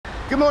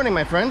Good morning,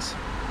 my friends.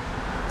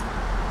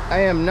 I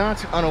am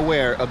not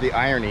unaware of the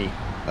irony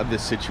of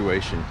this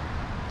situation.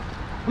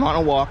 I'm on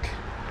a walk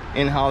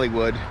in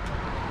Hollywood.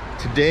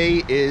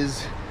 Today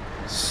is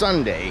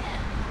Sunday,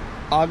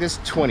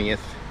 August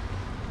 20th.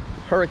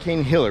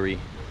 Hurricane Hilary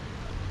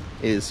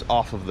is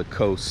off of the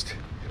coast,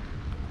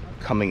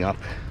 coming up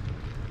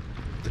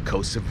the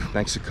coast of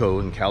Mexico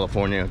and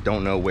California.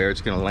 Don't know where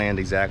it's gonna land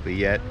exactly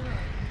yet.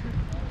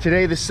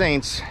 Today the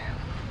Saints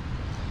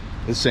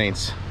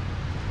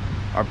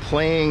are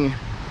playing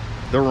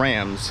the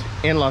Rams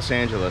in Los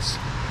Angeles.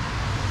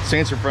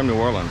 Saints are from New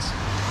Orleans.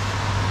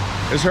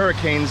 There's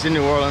hurricanes in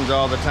New Orleans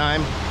all the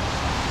time,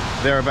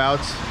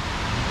 thereabouts.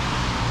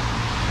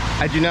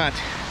 I do not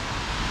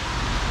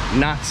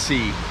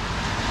see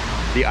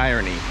the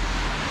irony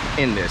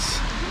in this,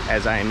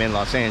 as I am in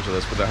Los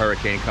Angeles with a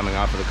hurricane coming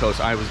off of the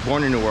coast. I was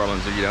born in New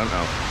Orleans, if you don't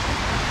know.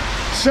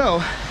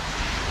 So,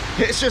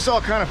 it's just all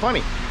kind of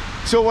funny.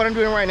 So what I'm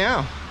doing right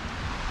now,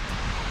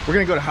 we're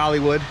gonna go to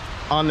Hollywood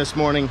on this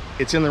morning.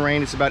 It's in the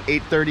rain, it's about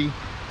 8:30,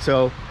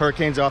 so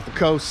hurricane's off the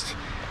coast,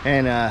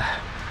 and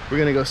we're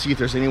gonna go see if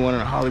there's anyone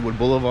on Hollywood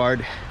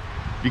Boulevard,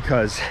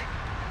 because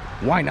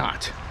why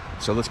not?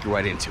 So let's get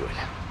right into it.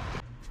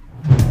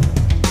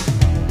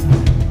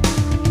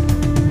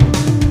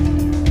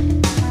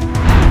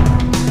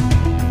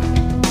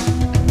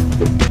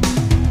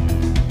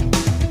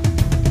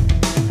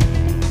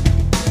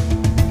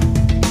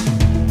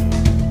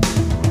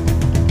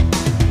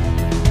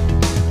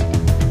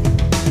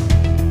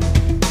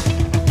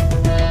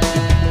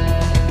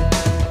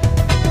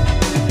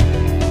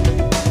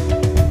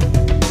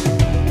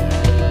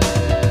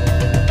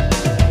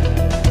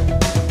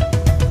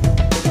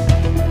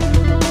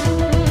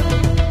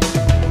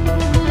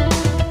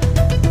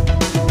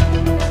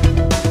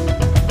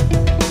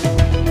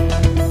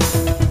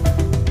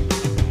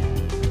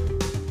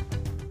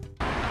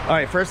 All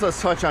right, first let's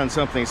touch on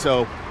something.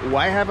 So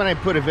why haven't I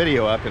put a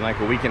video up in like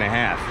a week and a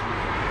half?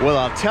 Well,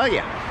 I'll tell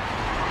you.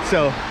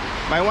 So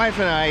my wife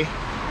and I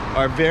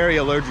are very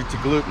allergic to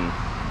gluten,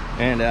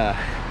 and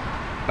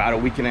about a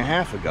week and a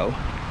half ago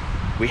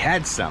we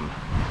had some,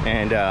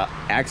 and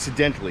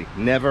accidentally,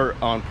 never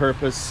on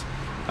purpose,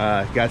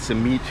 got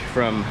some meat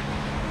from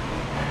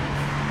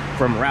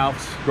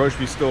Ralph's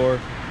grocery store,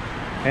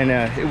 and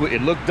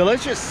it looked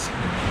delicious.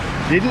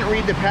 Didn't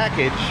read the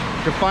package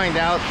to find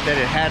out that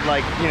it had,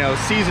 like, you know,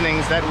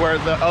 seasonings that were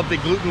of the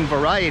gluten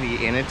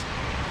variety in it.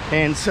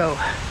 And so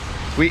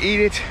we eat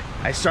it.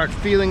 I start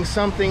feeling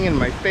something in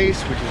my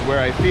face, which is where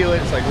I feel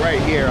it. It's like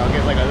right here. I'll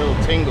get like a little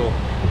tingle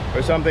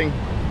or something.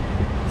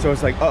 So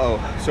it's like, uh-oh.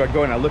 So I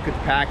go and I look at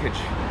the package,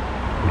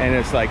 and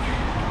it's like,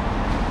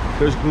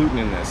 there's gluten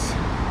in this,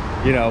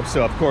 you know.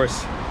 So of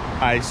course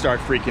I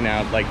start freaking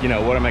out, like, you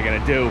know, what am I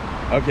gonna do?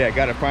 Okay, I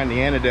gotta find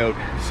the antidote.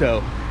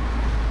 So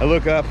I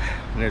look up,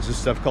 and there's this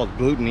stuff called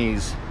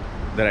Glutenese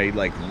that I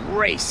like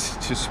race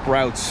to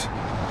Sprouts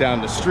down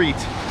the street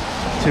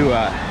to,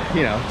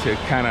 you know, to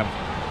kind of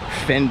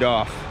fend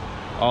off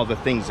all the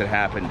things that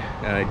happened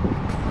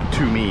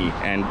to me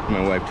and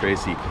my wife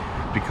Tracy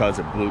because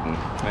of gluten.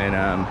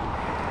 And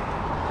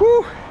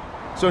whew.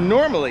 So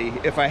normally,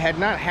 if I had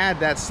not had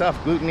that stuff,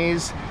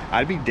 Glutenese,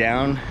 I'd be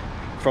down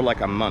for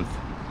like a month,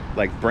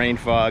 like brain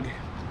fog,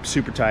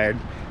 super tired,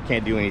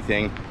 can't do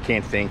anything,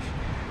 can't think.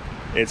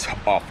 It's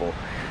awful.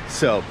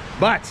 So,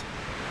 but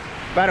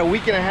about a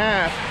week and a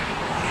half,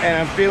 and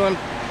I'm feeling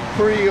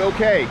pretty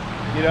okay,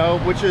 you know,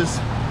 which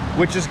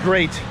is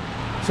great.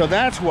 So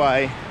that's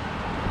why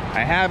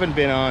I haven't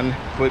been on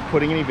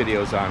putting any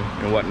videos on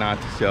and whatnot.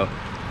 So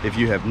if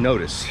you have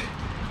noticed,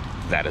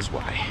 that is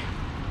why.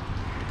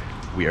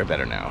 We are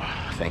better now.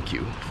 Thank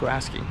you for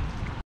asking.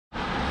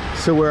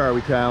 So where are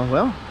we, Kyle?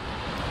 Well,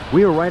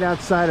 we are right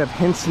outside of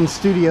Henson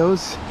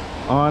Studios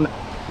on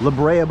La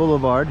Brea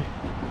Boulevard.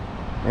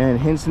 And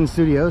Henson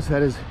Studios,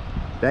 that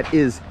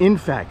is in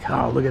fact,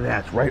 oh, look at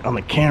that, right on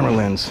the camera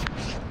lens.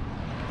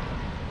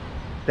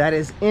 That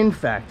is in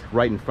fact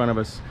right in front of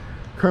us,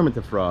 Kermit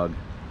the Frog,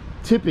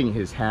 tipping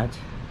his hat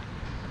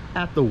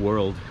at the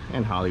world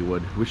and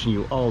Hollywood, wishing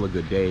you all a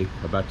good day,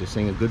 about to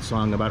sing a good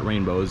song about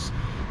rainbows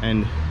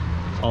and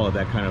all of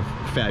that kind of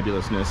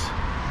fabulousness.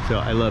 So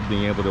I love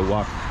being able to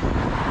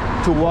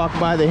walk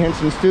by the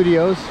Henson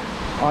Studios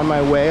on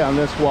my way on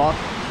this walk.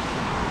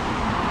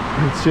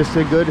 It's just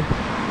a good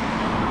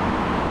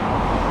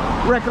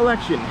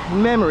recollection,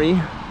 memory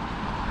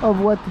of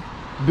what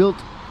built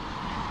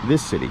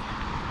this city.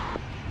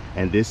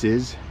 And this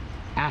is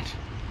at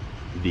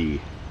the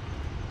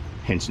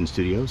Henson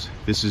Studios.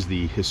 This is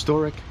the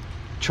historic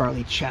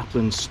Charlie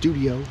Chaplin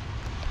studio.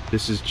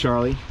 This is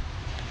Charlie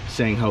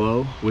saying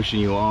hello, wishing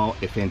you all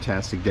a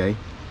fantastic day.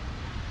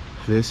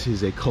 This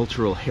is a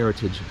Cultural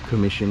Heritage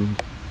Commission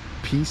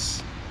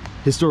piece,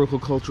 Historical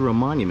Cultural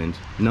Monument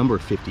number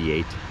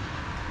 58,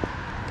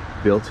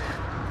 built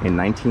in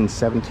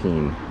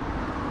 1917.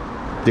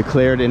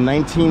 Declared in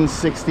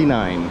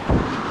 1969.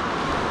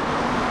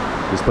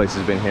 This place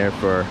has been here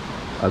for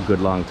a good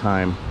long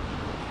time.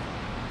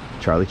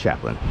 Charlie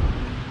Chaplin.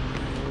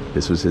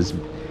 This was his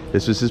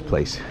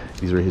place.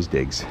 These were his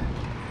digs.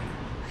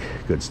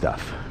 good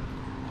stuff.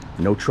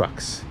 No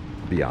trucks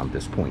beyond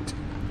this point.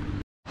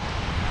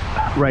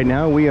 Right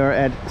now we are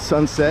at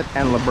Sunset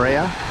and La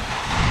Brea.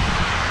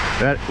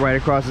 That right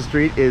across the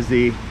street is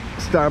the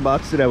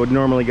Starbucks that I would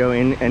normally go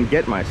in and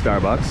get my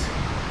Starbucks.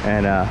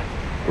 And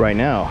right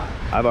now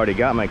I've already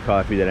got my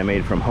coffee that I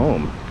made from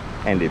home,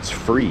 and it's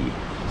free,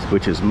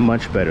 which is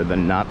much better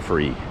than not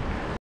free.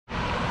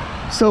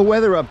 So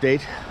weather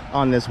update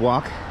on this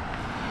walk.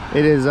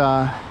 It is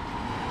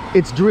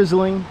it's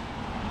drizzling.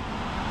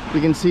 You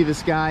can see the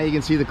sky, you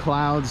can see the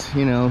clouds,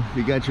 you know,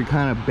 you got your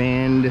kind of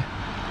band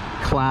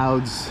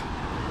clouds.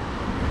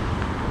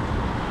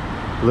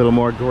 A little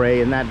more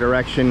gray in that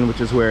direction,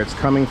 which is where it's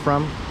coming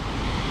from.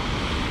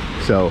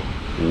 So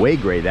way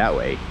gray that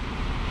way,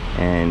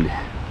 and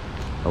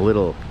a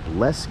little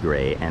less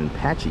gray and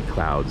patchy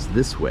clouds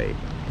this way.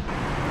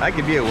 I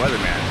could be a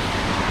weatherman.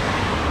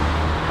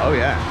 Oh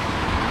yeah,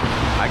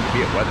 I could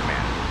be a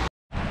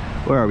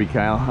weatherman. Where are we,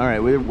 Kyle? All right,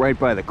 we're right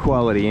by the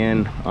Quality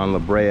Inn on La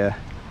Brea.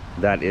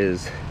 That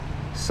is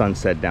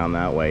Sunset down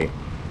that way.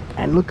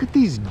 And look at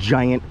these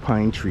giant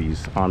pine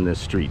trees on this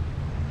street.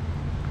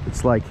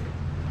 It's like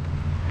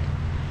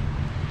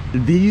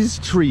these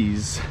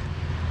trees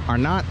are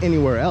not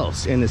anywhere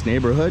else in this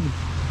neighborhood,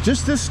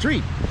 just this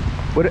street.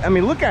 But I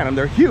mean, look at them,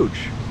 they're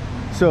huge.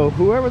 So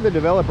whoever the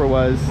developer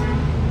was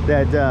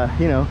that,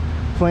 you know,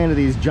 planted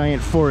these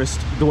giant forest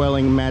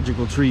dwelling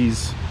magical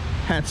trees,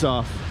 hats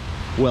off,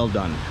 well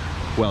done,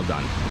 well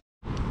done.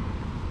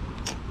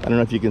 I don't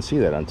know if you can see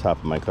that on top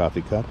of my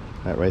coffee cup,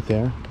 that right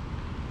there.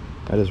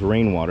 That is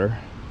rainwater.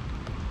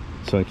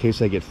 So in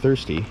case I get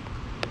thirsty,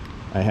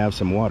 I have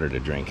some water to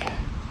drink.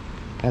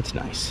 That's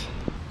nice.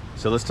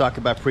 So let's talk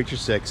about Preacher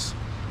 6,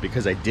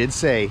 because I did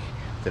say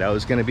that I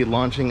was going to be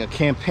launching a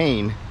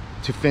campaign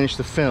to finish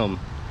the film,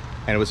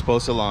 and it was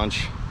supposed to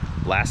launch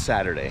last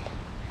Saturday.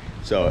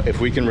 So if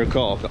we can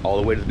recall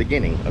all the way to the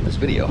beginning of this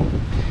video,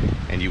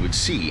 and you would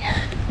see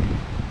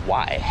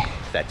why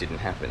that didn't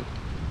happen.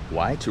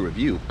 Why? To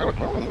review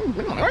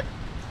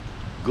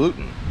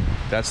gluten.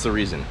 That's the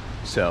reason.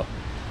 So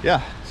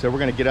yeah, so we're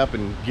gonna get up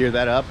and gear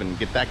that up and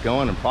get that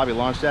going and probably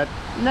launch that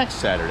next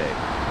Saturday,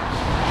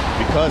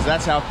 because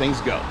that's how things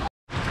go.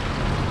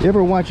 You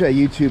ever watch that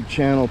YouTube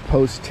channel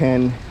Post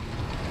 10?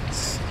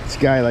 This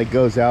guy like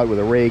goes out with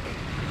a rake,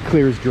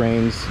 clears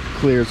drains,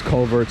 clears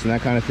culverts and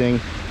that kind of thing.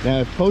 Now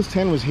if Post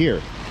 10 was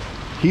here,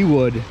 he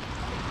would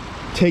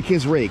take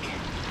his rake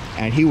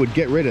and he would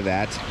get rid of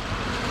that,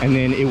 and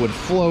then it would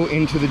flow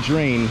into the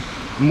drain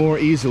more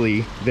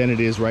easily than it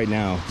is right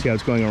now. See how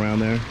it's going around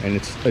there, and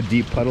it's a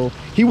deep puddle?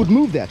 He would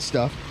move that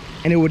stuff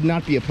and it would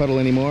not be a puddle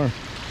anymore,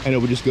 and it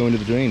would just go into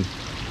the drain.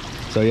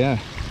 So yeah,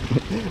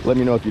 let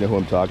me know if you know who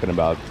I'm talking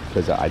about,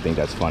 because I think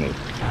that's funny.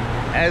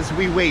 As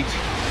we wait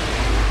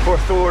for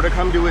Thor to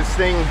come do his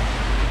thing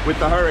with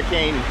the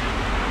hurricane,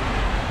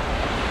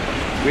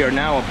 we are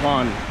now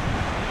upon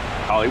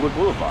Hollywood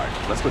Boulevard.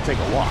 Let's go take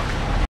a walk.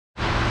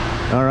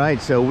 All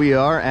right, so we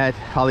are at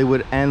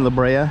Hollywood and La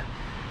Brea.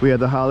 We have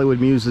the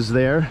Hollywood Muses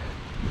there,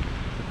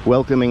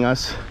 welcoming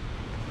us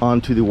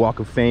onto the Walk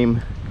of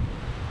Fame.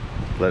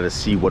 Let us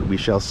see what we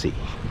shall see.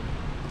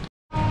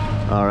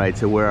 All right,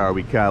 so where are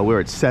we, Kyle?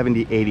 We're at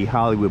 7080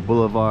 Hollywood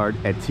Boulevard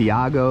at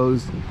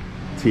Tiago's.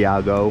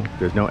 Tiago,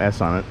 there's no S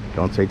on it.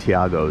 Don't say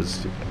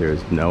Tiago's,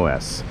 there's no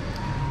S.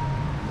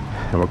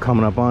 And we're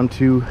coming up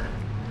onto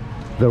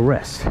the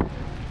rest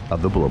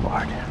of the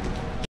boulevard.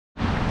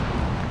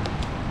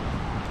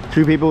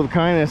 Treat people with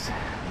kindness.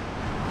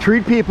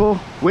 Treat people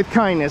with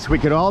kindness. We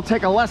could all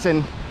take a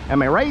lesson.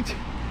 Am I right?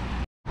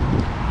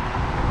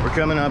 We're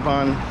coming up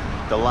on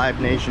the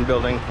Live Nation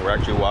building. We're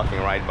actually walking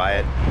right by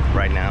it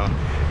right now.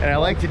 And I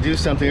like to do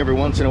something every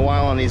once in a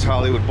while on these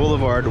Hollywood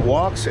Boulevard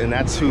walks, and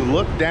that's to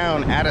look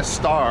down at a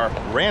star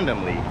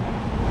randomly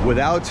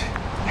without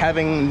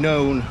having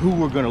known who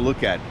we're going to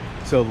look at.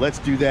 So let's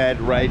do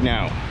that right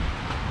now.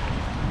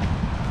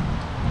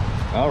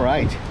 All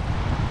right,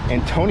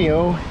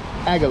 Antonio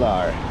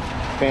Aguilar.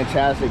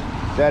 Fantastic.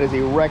 That is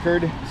a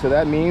record. So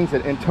that means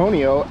that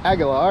Antonio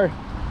Aguilar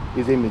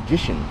is a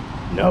magician.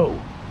 No,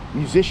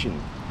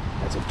 musician.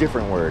 That's a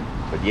different word.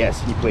 But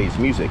yes, he plays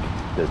music,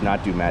 does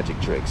not do magic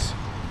tricks.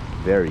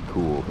 Very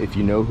cool. If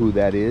you know who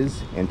that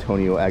is,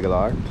 Antonio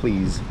Aguilar,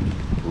 please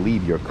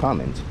leave your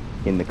comment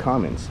in the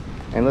comments.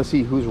 And let's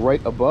see who's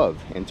right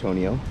above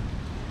Antonio.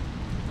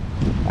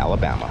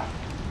 Alabama.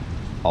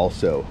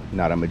 Also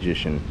not a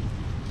magician.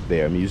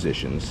 They are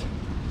musicians.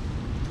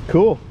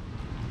 Cool.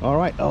 All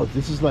right. Oh,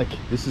 this is like,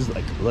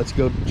 let's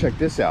go check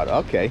this out.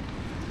 Okay.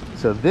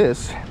 So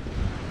this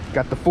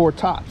got the 4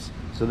 tops.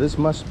 So this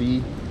must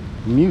be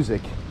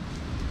music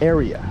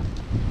area.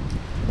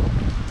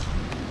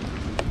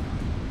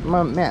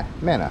 Manna.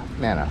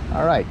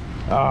 All right.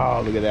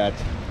 Oh, look at that.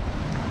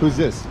 Who's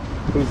this?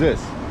 Who's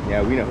this?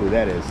 Yeah, we know who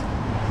that is.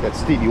 That's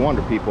Stevie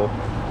Wonder, people.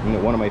 You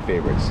know, one of my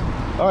favorites.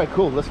 All right,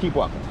 cool. Let's keep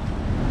walking.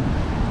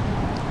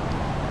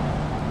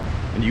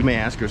 And you may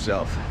ask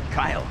yourself,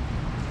 Kyle,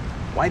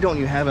 why don't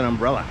you have an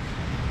umbrella?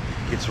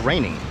 It's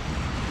raining.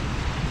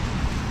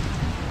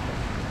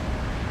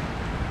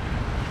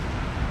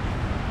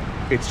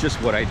 It's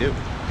just what I do.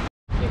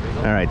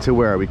 All right, so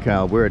where are we,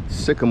 Kyle? We're at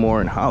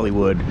Sycamore in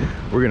Hollywood.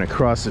 We're gonna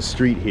cross the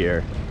street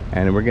here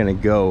and we're gonna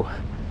go,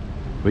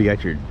 we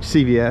got your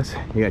CVS,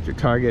 you got your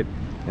Target,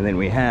 and then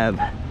we have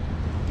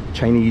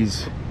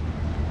Chinese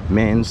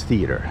Men's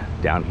Theater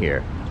down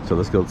here. So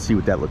let's go see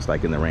what that looks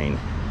like in the rain,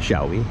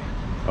 shall we?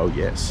 Oh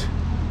yes,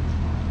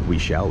 we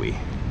shall we.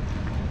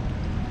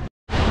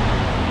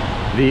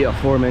 The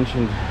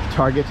aforementioned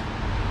Target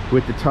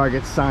with the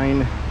Target sign.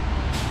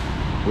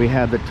 We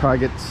have the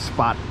Target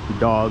Spot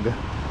dog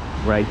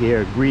right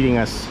here greeting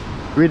us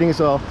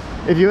all.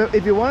 If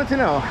you wanted to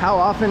know how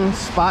often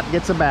Spot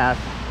gets a bath,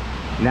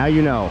 now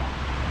you know.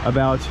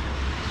 About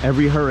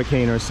every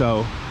hurricane or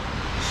so,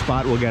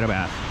 Spot will get a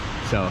bath.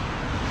 So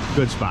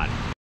good Spot.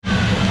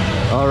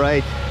 All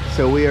right,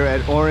 so we are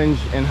at Orange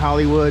and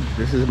Hollywood.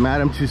 This is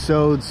Madame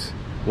Tussauds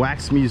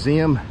Wax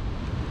Museum.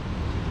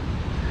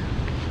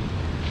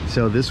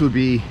 So this would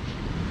be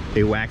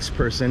a wax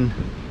person.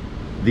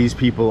 These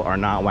people are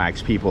not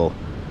wax people.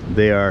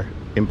 They are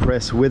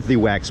impressed with the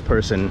wax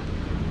person.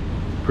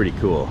 Pretty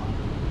cool.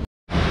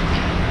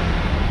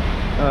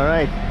 All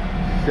right,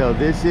 so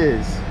this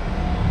is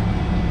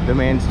the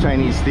Man's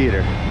Chinese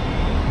Theater.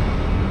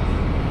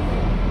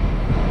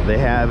 They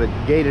have it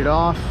gated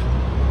off,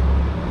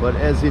 but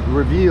as it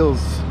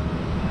reveals,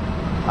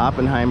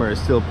 Oppenheimer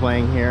is still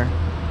playing here.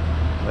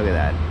 Look at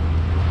that.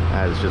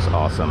 That is just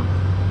awesome.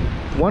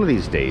 One of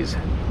these days,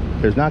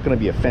 there's not going to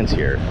be a fence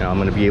here, and I'm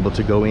going to be able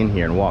to go in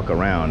here and walk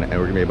around, and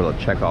we're going to be able to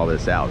check all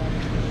this out.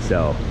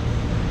 So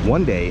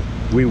one day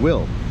we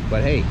will.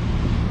 But hey,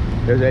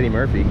 there's Eddie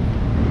Murphy.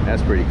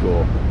 That's pretty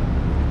cool.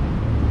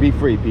 Be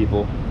free,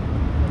 people.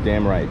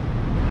 Damn right.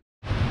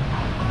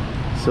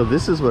 So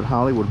this is what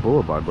Hollywood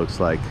Boulevard looks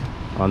like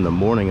on the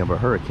morning of a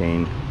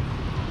hurricane.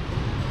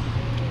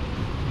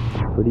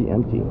 Pretty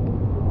empty.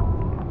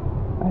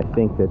 I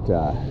think that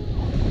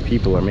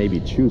people are maybe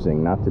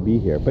choosing not to be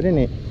here, but then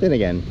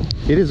again,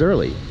 it is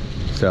early,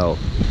 so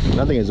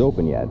nothing is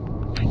open yet.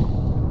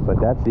 But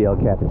that's the El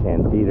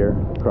Capitan Theater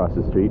across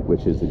the street,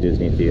 which is the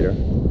Disney Theater,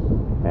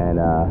 and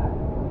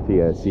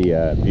see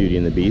Beauty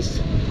and the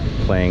Beast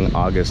playing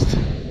August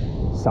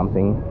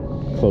something,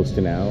 close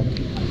to now.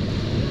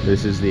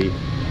 This is the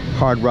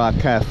Hard Rock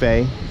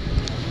Cafe.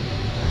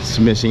 It's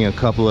missing a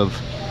couple of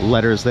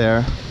letters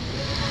there.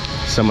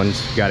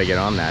 Someone's got to get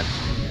on that.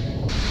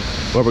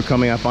 What we're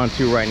coming up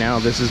onto right now,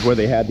 this is where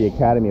they had the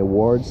Academy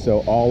Awards.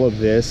 So all of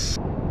this,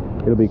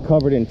 it'll be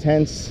covered in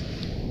tents,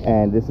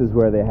 and this is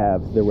where they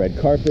have the red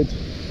carpet,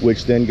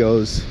 which then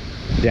goes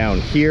down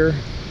here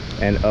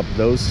and up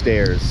those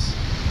stairs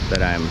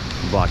that I'm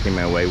blocking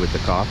my way with the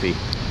coffee.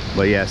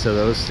 But yeah, so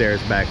those stairs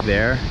back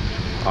there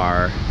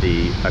are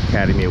the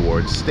Academy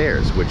Awards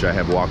stairs, which I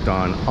have walked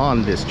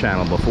on this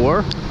channel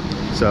before.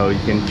 So you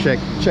can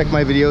check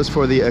my videos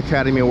for the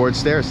Academy Awards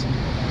stairs,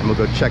 and we'll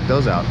go check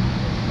those out.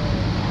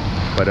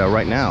 But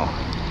right now,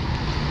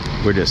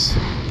 we're just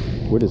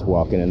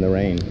walking in the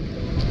rain.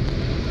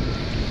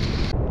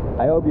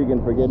 I hope you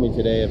can forgive me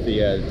today if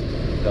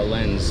the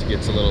lens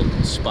gets a little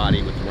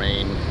spotty with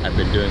rain. I've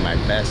been doing my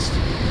best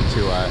to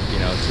you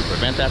know, to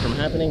prevent that from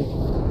happening,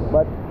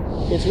 but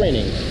it's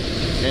raining,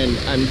 and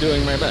I'm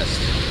doing my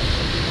best.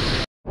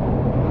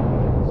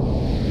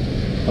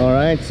 All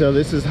right, so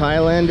this is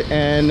Highland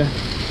and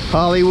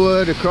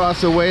Hollywood.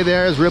 Across the way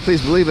there is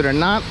Ripley's Believe It or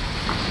Not.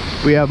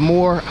 We have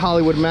more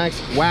Hollywood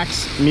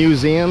wax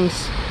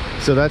museums.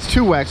 So that's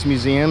 2 wax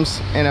museums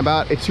and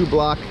about a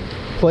 2-block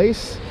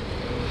place.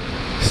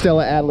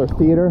 Stella Adler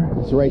Theater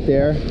is right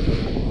there.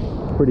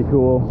 Pretty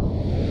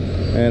cool.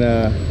 And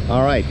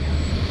all right.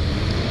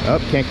 Oh,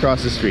 can't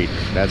cross the street.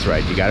 That's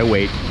right. You gotta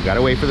wait. You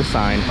gotta wait for the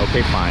sign.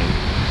 Okay, fine.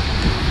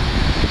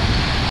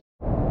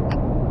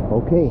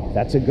 Okay,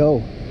 that's a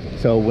go.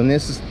 So when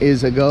this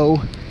is a go,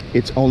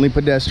 it's only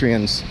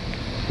pedestrians.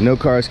 No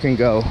cars can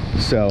go.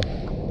 So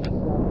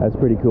that's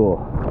pretty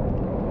cool.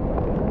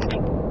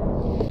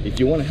 If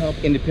you want to help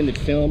independent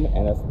film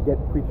and us get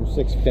Preacher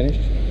 6 finished,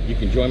 you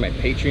can join my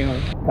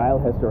Patreon. Kyle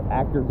Hester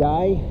Actor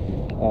Guy,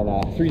 and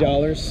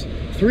 $3.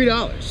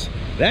 $3.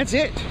 That's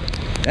it.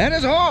 That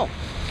is all.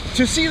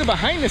 To see the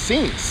behind the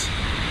scenes,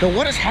 the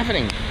what is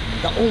happening,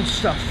 the old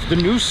stuff, the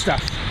new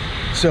stuff.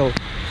 So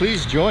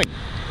please join,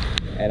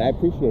 and I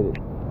appreciate it.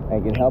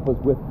 And can help us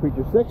with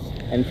Preacher 6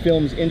 and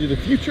films into the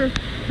future,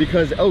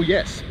 because oh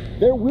yes,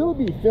 there will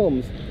be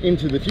films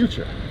into the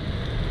future.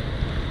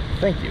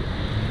 Thank you.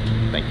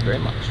 Thank you very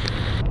much.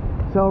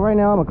 So right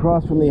now I'm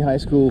across from the High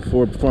School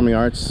for Performing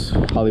Arts,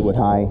 Hollywood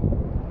High.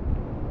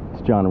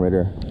 It's John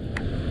Ritter.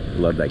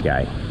 Love that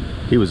guy.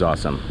 He was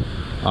awesome.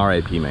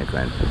 R.I.P. my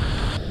friend.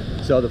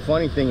 So the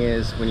funny thing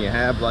is, when you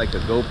have like a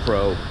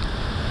GoPro,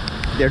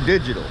 they're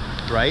digital,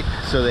 right?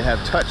 So they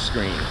have touch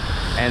screen.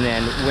 And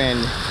then when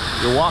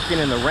you're walking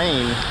in the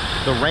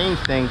rain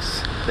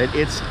thinks that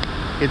it's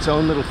its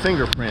own little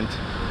fingerprint.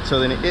 So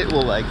then it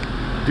will like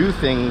do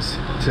things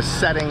to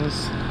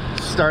settings,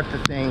 start the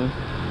thing,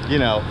 you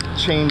know,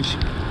 change,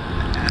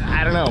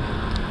 I don't know,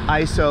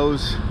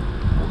 ISOs.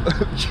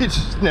 You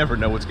just never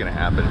know what's gonna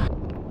happen.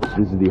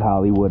 This is the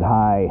Hollywood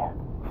High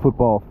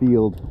football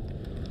field.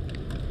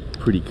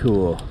 Pretty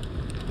cool.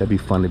 That'd be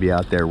fun to be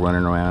out there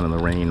running around in the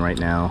rain right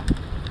now.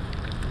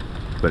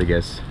 But I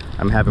guess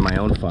I'm having my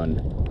own fun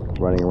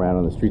running around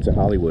on the streets of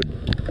Hollywood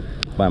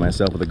by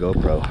myself with a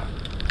GoPro.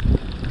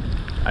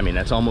 I mean,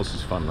 that's almost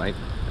as fun, right?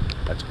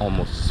 That's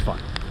almost as fun.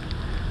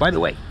 By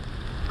the way,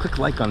 click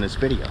like on this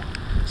video.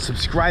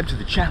 Subscribe to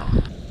the channel.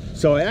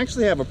 So I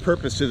actually have a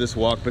purpose to this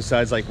walk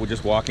besides like we're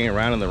just walking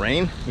around in the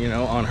rain, you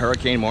know, on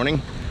hurricane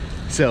morning.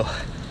 So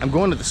I'm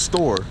going to the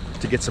store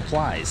to get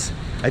supplies.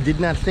 I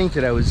did not think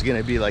that I was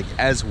gonna be like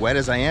as wet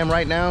as I am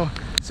right now.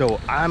 So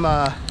I'm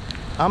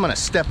gonna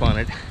step on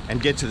it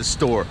and get to the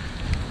store.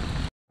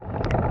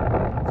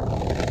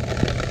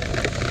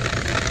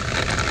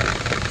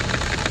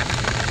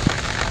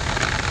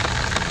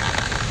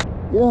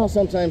 You know how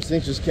sometimes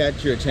things just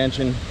catch your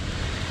attention?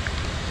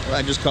 Well,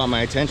 that just caught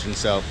my attention,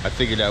 so I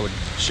figured I would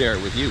share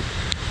it with you.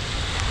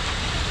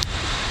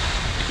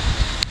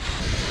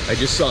 I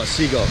just saw a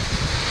seagull.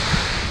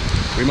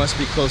 We must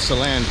be close to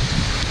land.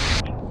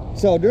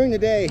 So during the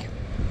day,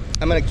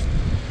 I'm gonna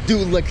do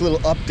like little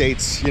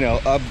updates, you know,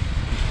 of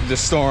the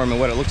storm and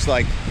what it looks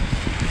like,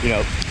 you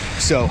know.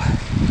 So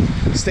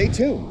stay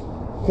tuned,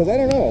 because I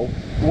don't know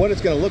what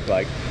it's gonna look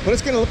like, but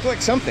it's gonna look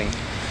like something.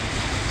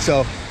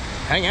 So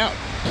hang out.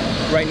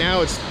 Right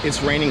now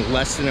it's raining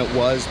less than it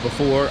was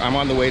before. I'm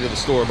on the way to the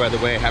store, by the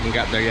way. I haven't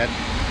gotten there yet.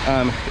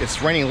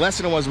 It's raining less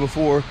than it was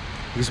before,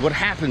 because what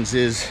happens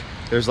is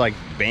there's like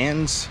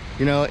bands,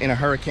 you know, in a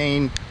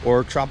hurricane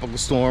or tropical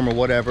storm or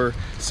whatever.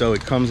 So it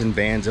comes in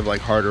bands of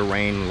like harder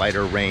rain,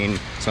 lighter rain.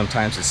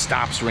 Sometimes it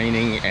stops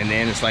raining and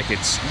then it's like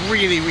it's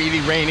really, really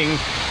raining.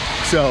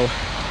 So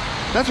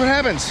that's what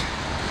happens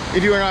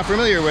if you are not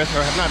familiar with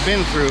or have not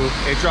been through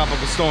a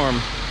tropical storm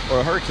or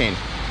a hurricane.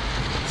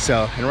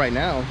 So, and right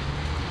now,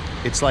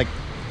 it's like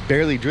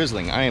barely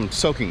drizzling. I am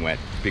soaking wet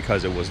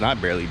because it was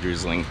not barely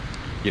drizzling,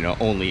 you know,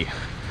 only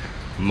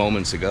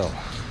moments ago.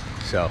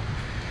 So,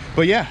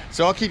 but yeah,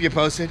 so I'll keep you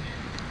posted.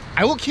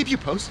 I will keep you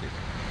posted.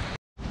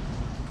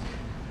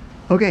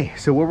 Okay,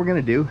 so what we're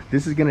gonna do,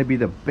 this is gonna be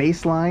the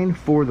baseline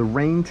for the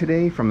rain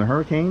today from the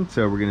hurricane.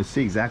 So we're gonna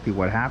see exactly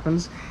what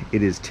happens.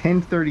 It is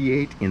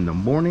 10:38 in the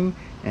morning,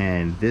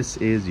 and this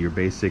is your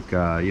basic,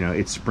 you know,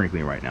 it's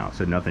sprinkling right now,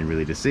 so nothing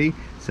really to see.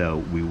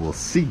 So we will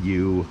see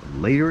you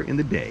later in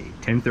the day,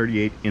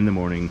 10:38 in the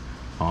morning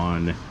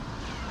on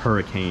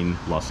Hurricane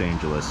Los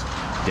Angeles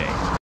day.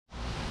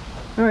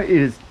 All right, it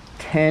is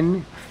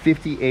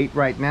 10:58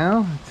 right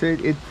now. So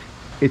it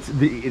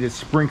is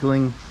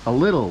sprinkling a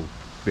little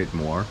bit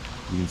more.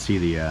 You can see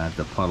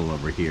the puddle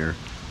over here.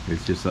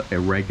 It's just a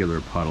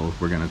regular puddle.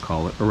 We're gonna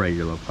call it a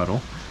regular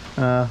puddle.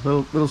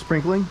 Little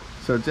sprinkling.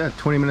 So it's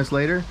 20 minutes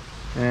later,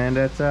 and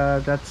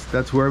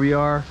that's where we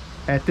are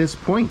at this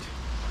point.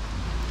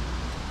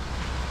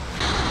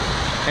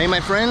 Hey my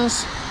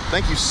friends,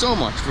 thank you so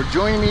much for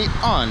joining me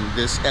on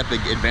this epic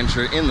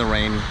adventure in the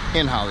rain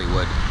in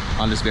Hollywood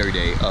on this very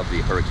day of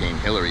the Hurricane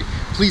Hilary.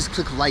 Please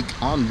click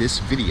like on this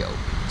video,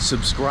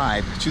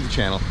 subscribe to the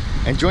channel,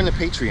 and join the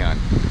Patreon,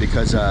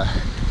 because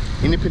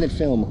independent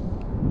film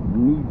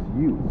needs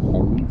you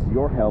and needs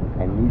your help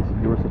and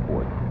needs your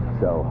support.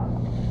 So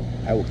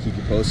I will keep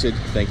you posted.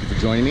 Thank you for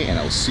joining me, and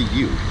I will see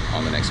you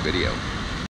on the next video.